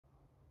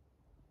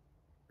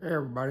Hey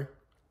everybody.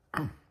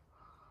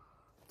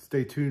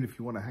 Stay tuned if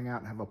you want to hang out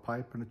and have a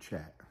pipe and a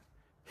chat.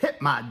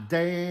 Hit my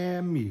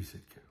damn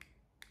music.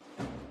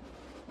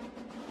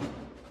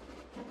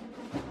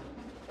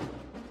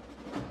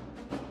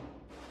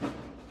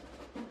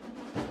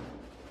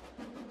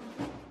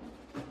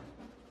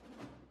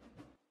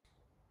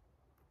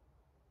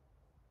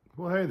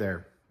 Well, hey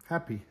there.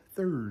 Happy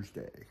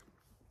Thursday.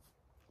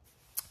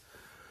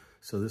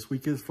 So this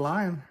week is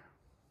flying.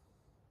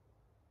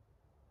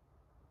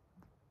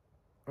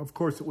 Of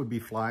course it would be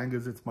flying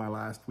because it's my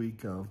last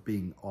week of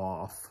being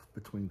off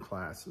between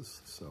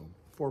classes. So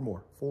four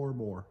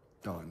more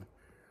done.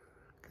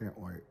 Can't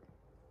wait.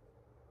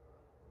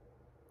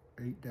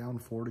 8 down,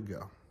 4 to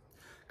go.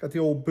 Got the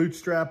old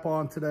bootstrap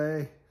on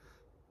today.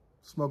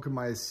 Smoking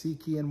my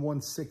Asiki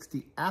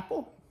 160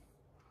 apple.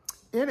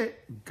 In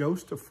it,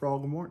 Ghost of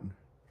Frog Morton.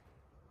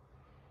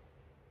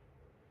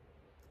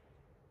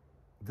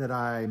 That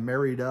I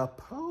married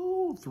up,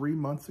 3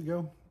 months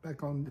ago. Back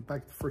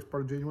the first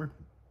part of January.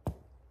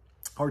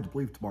 Hard to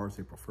believe tomorrow's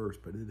April 1st,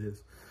 but it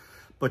is.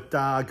 But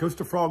Ghost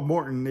of Frog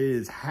Morton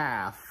is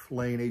half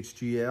Lane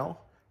HGL,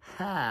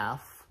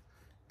 half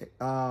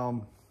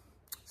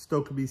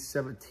Stokeby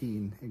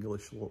 17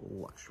 English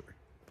Luxury.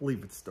 I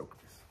believe it's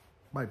Stokeby's.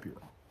 Might be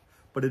wrong,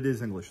 but it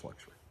is English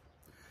Luxury.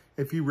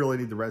 If you really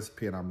need the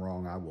recipe and I'm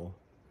wrong, I will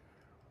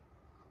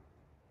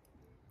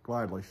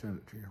gladly send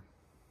it to you.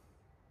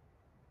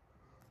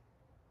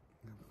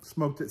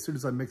 Smoked it as soon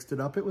as I mixed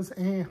it up. It was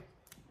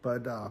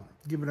but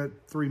giving it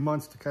 3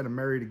 months to kind of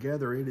marry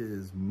together, it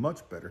is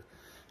much better.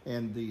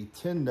 And the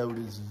tin note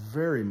is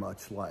very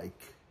much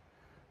like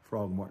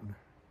Frog Morton.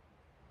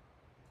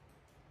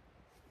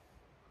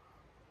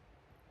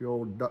 The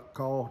old duck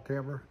call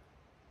timbre.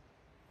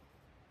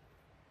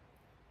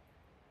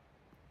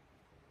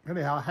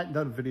 Anyhow, I hadn't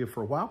done a video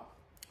for a while.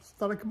 Just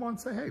thought I'd come on and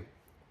say, hey,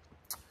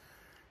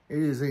 it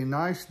is a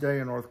nice day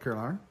in North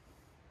Carolina.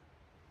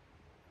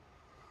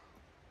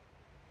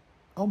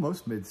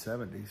 Almost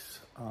mid-70s.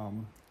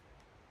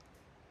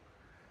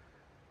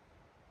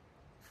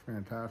 It's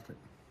fantastic.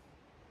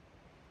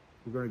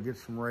 We're going to get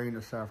some rain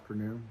this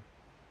afternoon.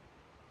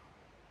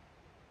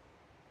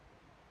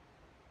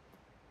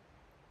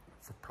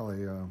 For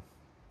probably,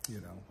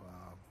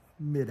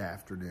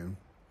 mid-afternoon.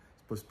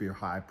 It's supposed to be a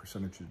high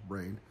percentage of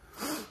rain,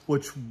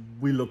 which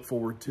we look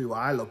forward to.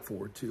 I look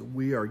forward to.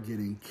 We are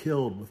getting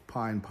killed with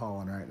pine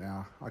pollen right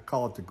now. I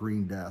call it the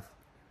green death.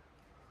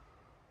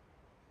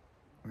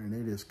 I mean,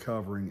 it is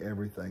covering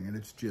everything, and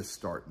it's just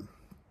starting.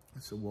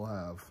 So we'll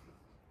have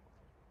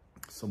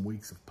some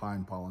weeks of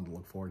pine pollen to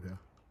look forward to.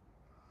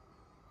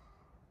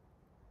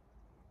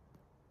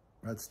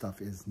 That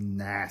stuff is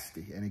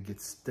nasty, and it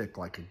gets thick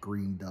like a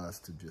green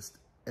dust to just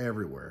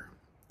everywhere.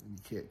 And you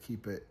can't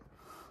keep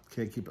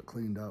it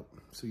cleaned up.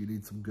 So you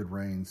need some good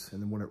rains.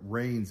 And then when it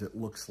rains, it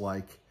looks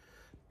like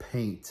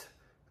paint.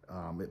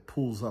 It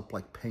pulls up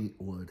like paint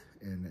would,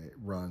 and it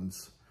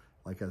runs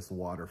like as the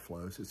water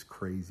flows. It's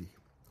crazy.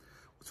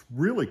 What's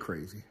really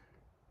crazy,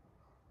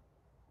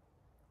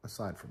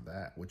 aside from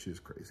that, which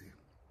is crazy,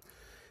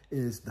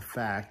 is the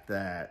fact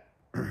that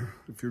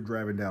if you're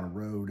driving down a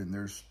road and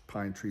there's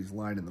pine trees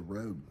lining the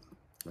road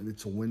and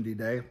it's a windy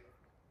day,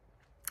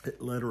 it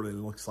literally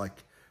looks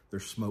like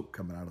there's smoke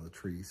coming out of the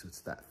trees.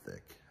 It's that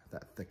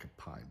thick of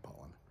pine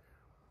pollen.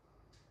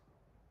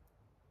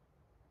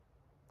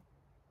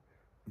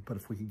 But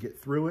if we can get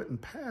through it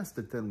and past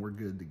it, then we're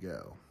good to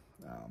go.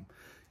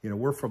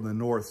 We're from the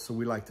north, so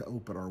we like to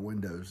open our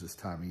windows this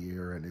time of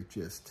year, and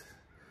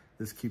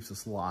this keeps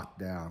us locked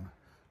down.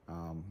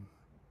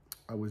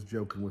 I was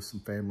joking with some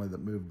family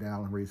that moved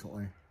down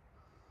recently.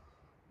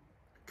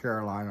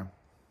 Carolina.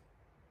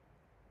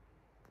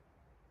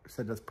 I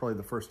said that's probably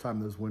the first time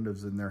those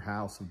windows in their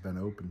house have been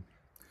open,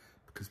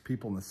 because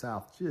people in the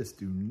South just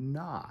do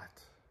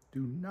not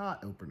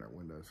open their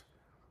windows,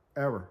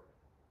 ever.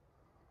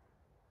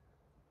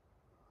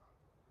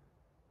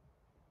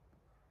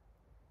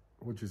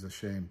 Which is a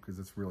shame, because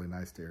it's really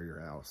nice to air your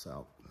house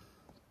out.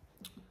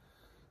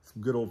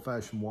 Some good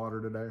old-fashioned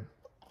water today.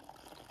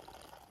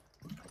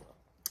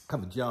 I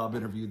have a job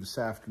interview this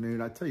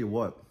afternoon. I tell you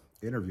what,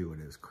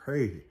 interviewing is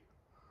crazy.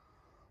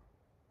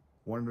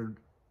 One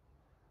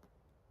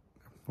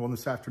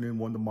this afternoon,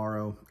 one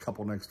tomorrow, a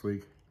couple next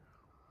week.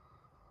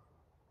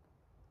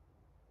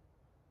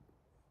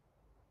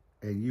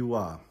 And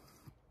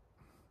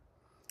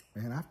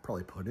man, I've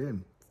probably put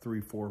in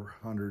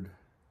 300-400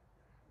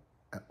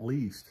 at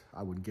least,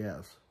 I would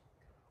guess,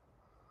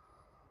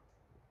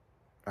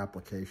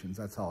 applications.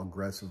 That's how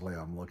aggressively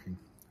I'm looking.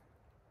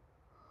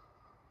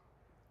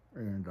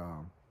 And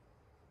the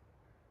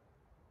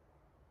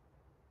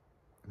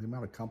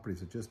amount of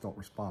companies that just don't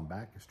respond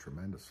back is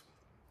tremendous.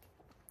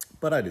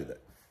 But I do that.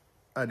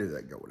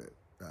 Go with it.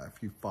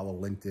 If you follow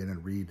LinkedIn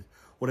and read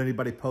what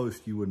anybody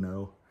posts, you would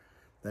know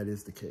that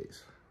is the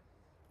case.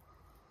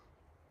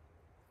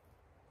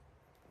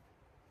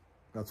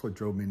 That's what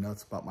drove me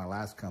nuts about my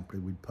last company.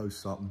 We'd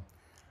post something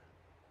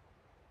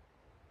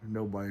and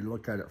nobody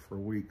looked at it for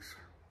weeks.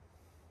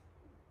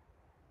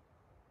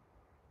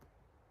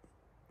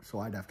 So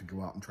I'd have to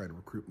go out and try to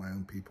recruit my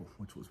own people,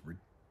 which was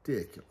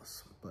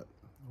ridiculous, but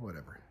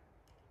whatever.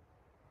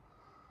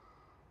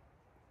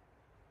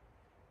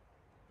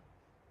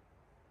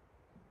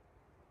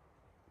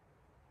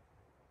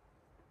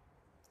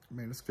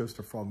 Man, this Ghost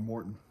Frog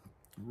Morton,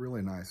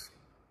 really nice.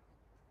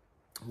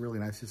 Really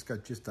nice. It's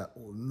got just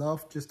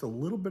enough, just a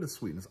little bit of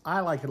sweetness.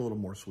 I like it a little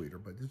more sweeter,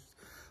 but just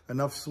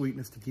enough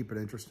sweetness to keep it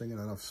interesting and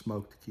enough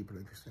smoke to keep it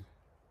interesting.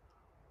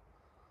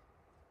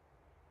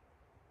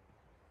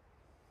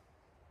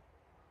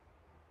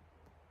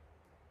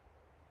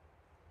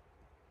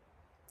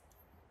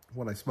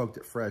 When I smoked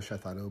it fresh, I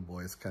thought, oh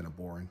boy, it's kind of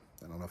boring.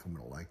 I don't know if I'm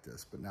going to like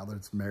this. But now that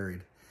it's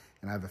married,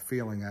 and I have a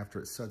feeling after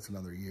it sets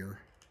another year,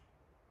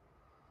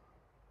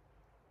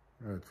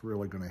 it's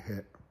really going to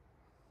hit.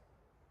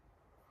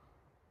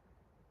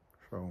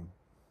 So,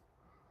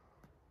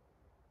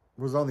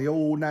 was on the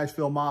old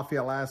Nashville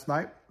Mafia last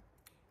night,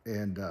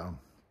 and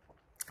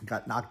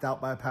got knocked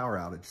out by a power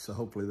outage. So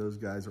hopefully those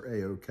guys are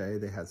A-okay.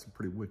 They had some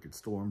pretty wicked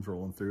storms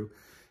rolling through.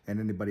 And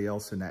anybody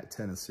else in that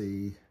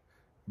Tennessee,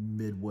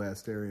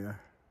 Midwest area.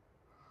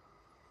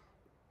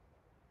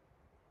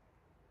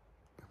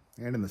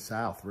 And in the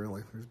South,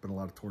 really. There's been a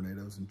lot of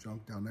tornadoes and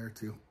junk down there,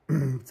 too.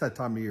 It's that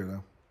time of year,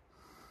 though.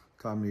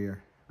 Time of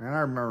year. And I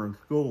remember in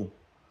school,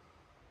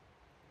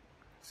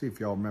 see if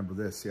y'all remember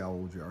this, see how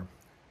old you are.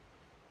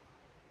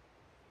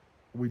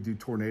 We do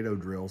tornado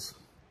drills.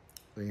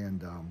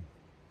 And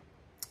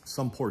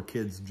some poor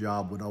kid's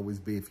job would always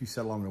be, if you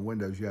sat along the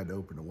windows, you had to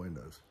open the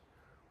windows.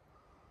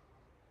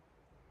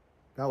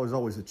 That was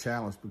always a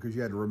challenge because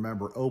you had to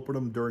remember, open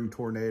them during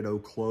tornado,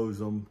 close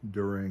them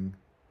during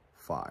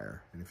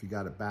fire. And if you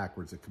got it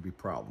backwards, it could be a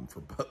problem for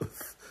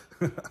both,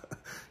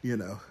 you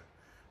know.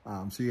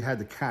 So you had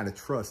to kind of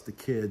trust the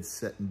kids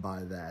sitting by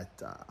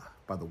that,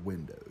 by the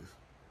windows.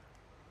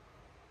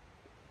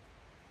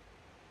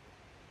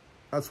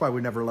 That's why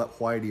we never let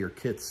Whitey or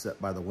Kits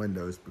sit by the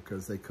windows,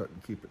 because they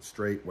couldn't keep it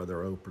straight,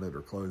 whether open it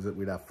or close it.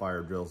 We'd have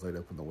fire drills, they'd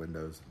open the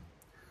windows, and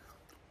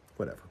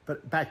whatever.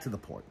 But back to the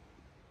point.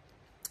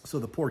 So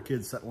the poor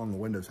kids sat along the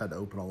windows had to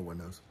open all the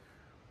windows.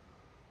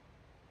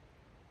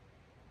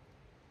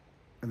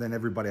 And then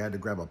everybody had to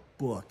grab a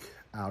book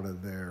out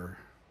of their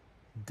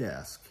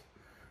desk,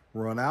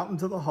 run out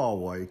into the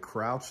hallway,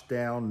 crouch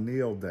down,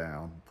 kneel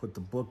down, put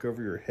the book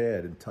over your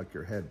head, and tuck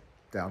your head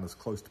down as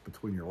close to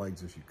between your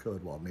legs as you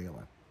could while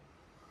kneeling.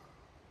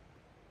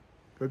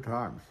 Good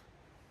times.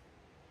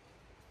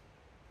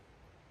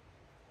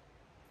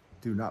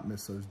 Do not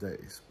miss those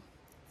days.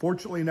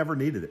 Fortunately, never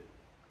needed it.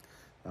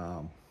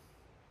 Don't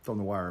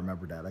know why I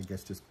remember that. I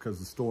guess just because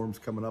the storm's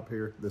coming up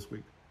here this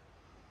week.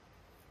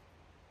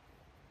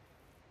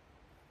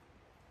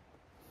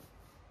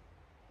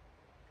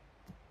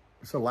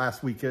 So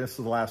last weekend, this is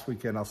the last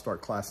weekend. I'll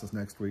start classes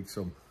next week.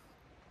 So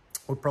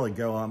we'll probably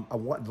go on. I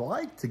would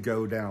like to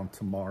go down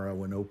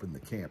tomorrow and open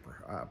the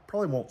camper. I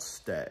probably won't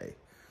stay.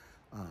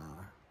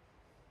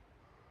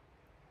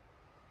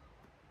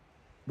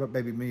 But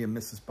maybe me and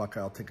Mrs.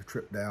 Buckeye will take a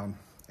trip down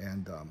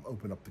and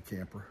open up the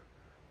camper,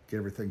 get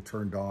everything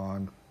turned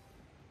on,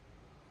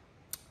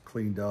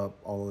 cleaned up,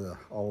 all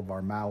of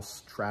our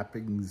mouse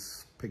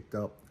trappings picked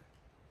up.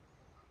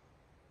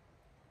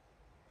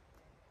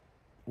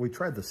 We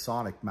tried the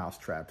sonic mouse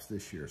traps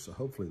this year, so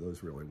hopefully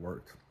those really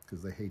worked,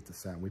 because they hate the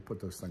sound. We put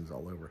those things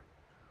all over.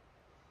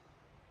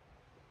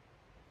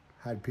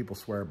 Had people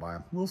swear by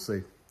them. We'll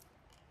see.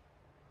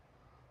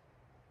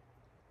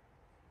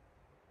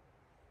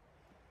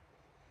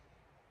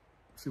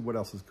 See what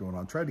else is going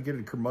on. Tried to get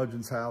in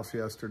Curmudgeon's house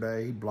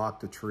yesterday. He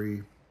blocked a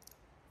tree.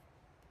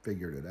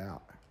 Figured it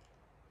out.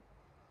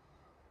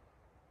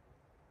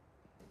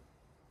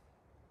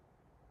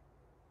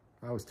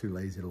 I was too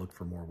lazy to look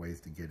for more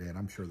ways to get in.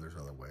 I'm sure there's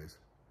other ways.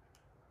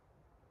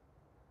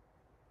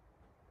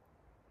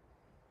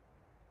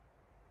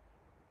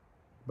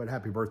 But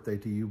happy birthday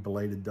to you,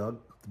 belated Doug,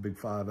 the big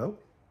 5-0.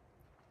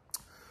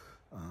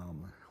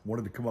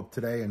 Wanted to come up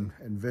today and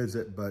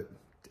visit, but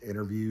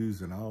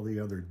interviews and all the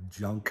other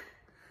junk.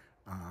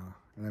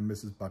 And then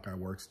Mrs. Buckeye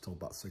works till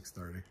about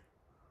 6:30.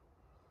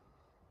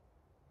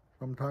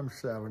 Sometimes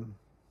 7.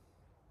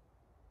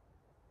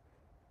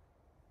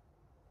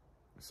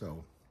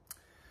 So,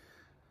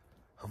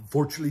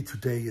 unfortunately,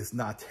 today is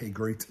not a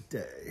great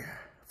day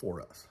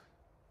for us.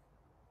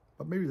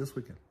 But maybe this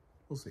weekend.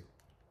 We'll see.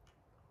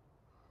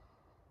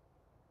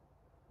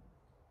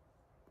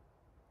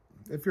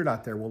 If you're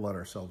not there, we'll let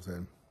ourselves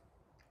in,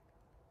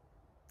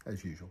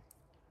 as usual.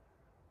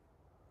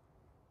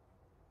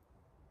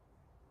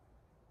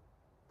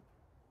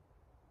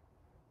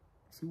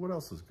 See what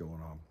else is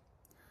going on.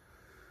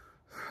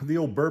 The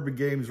old bourbon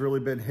game's really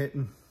been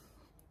hitting.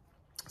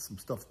 Some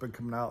stuff's been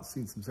coming out.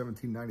 Seen some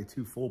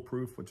 1792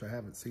 foolproof, which I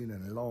haven't seen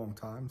in a long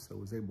time. So I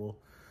was able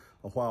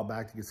a while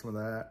back to get some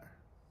of that.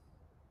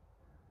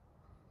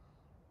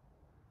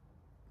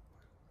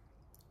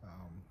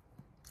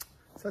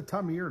 It's that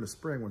time of year in the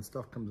spring when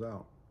stuff comes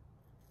out.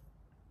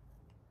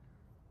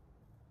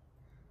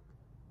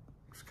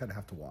 Just kind of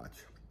have to watch.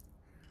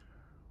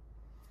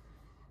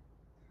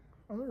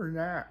 Other than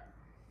that,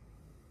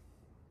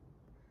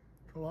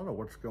 A lot of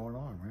what's going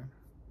on, man.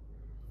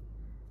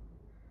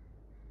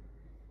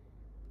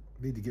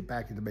 Need to get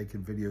back into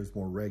making videos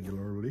more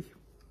regularly.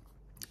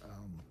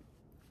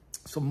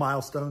 Some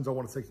milestones. I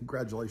want to say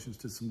congratulations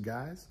to some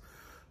guys.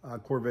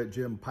 Corvette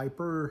Jim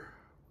Piper,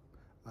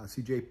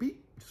 CJ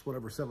Pete, just went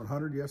over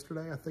 700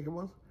 yesterday, I think it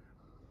was.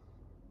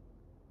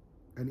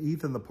 And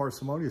Ethan, the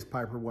parsimonious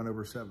Piper, went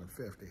over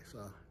 750. So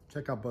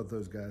check out both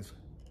those guys.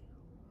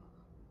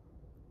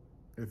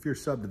 If you're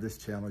subbed to this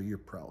channel, you're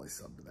probably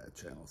subbed to that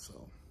channel.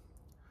 So,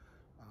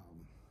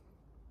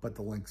 but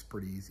the link's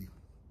pretty easy.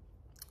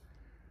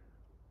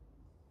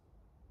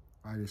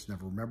 I just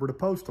never remember to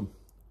post them.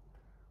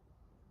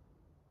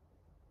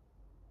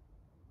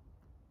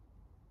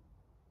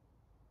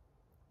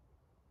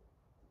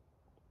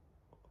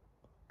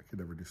 I could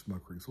never do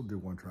smoke rings. We'll do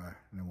one try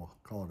and then we'll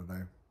call it a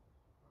day.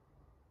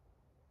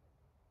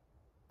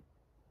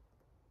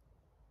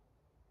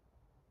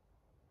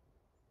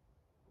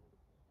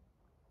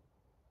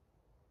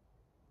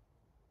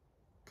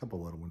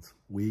 Couple little ones.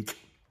 Weak.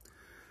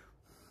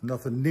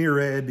 Nothing near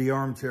Ed, the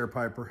armchair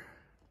Piper.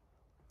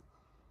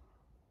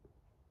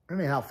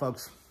 Anyhow,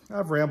 folks,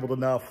 I've rambled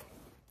enough.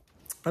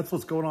 That's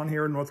what's going on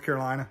here in North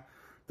Carolina.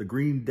 The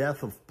green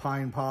death of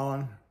pine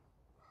pollen.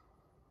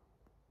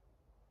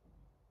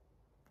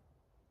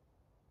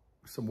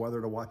 Some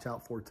weather to watch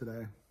out for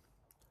today.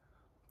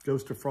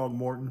 Goes to Frog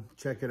Morton.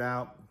 Check it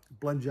out.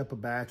 Blend you up a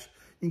batch.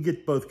 You can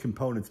get both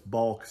components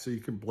bulk, so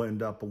you can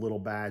blend up a little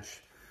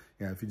batch.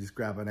 You know, if you just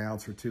grab an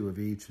ounce or two of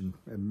each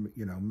and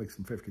you know, mix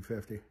them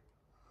 50-50.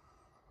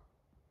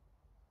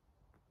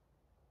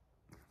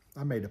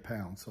 I made a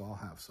pound, so I'll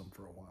have some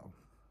for a while.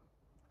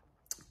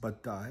 But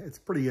it's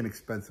pretty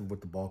inexpensive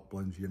with the bulk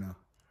blends, you know.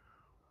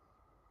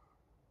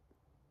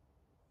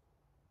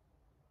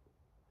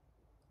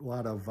 A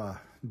lot of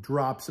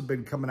drops have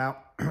been coming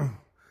out.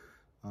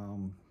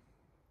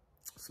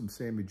 Some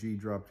Sammy G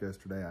dropped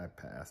yesterday. I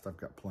passed. I've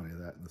got plenty of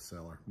that in the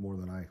cellar, more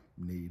than I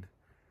need.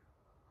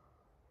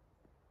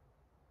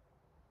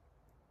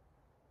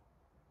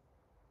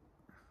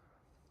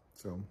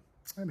 So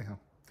anyhow,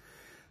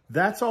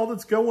 that's all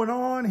that's going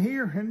on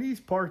here in these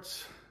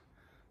parts.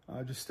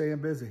 Just staying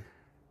busy.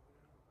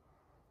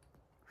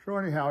 So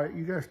anyhow,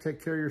 you guys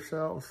take care of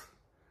yourselves.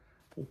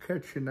 We'll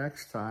catch you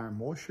next time.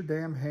 Wash your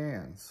damn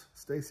hands.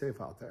 Stay safe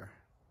out there.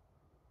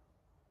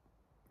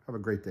 Have a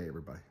great day,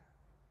 everybody.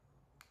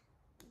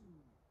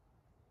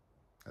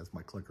 As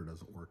my clicker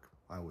doesn't work.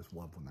 I always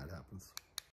love when that happens.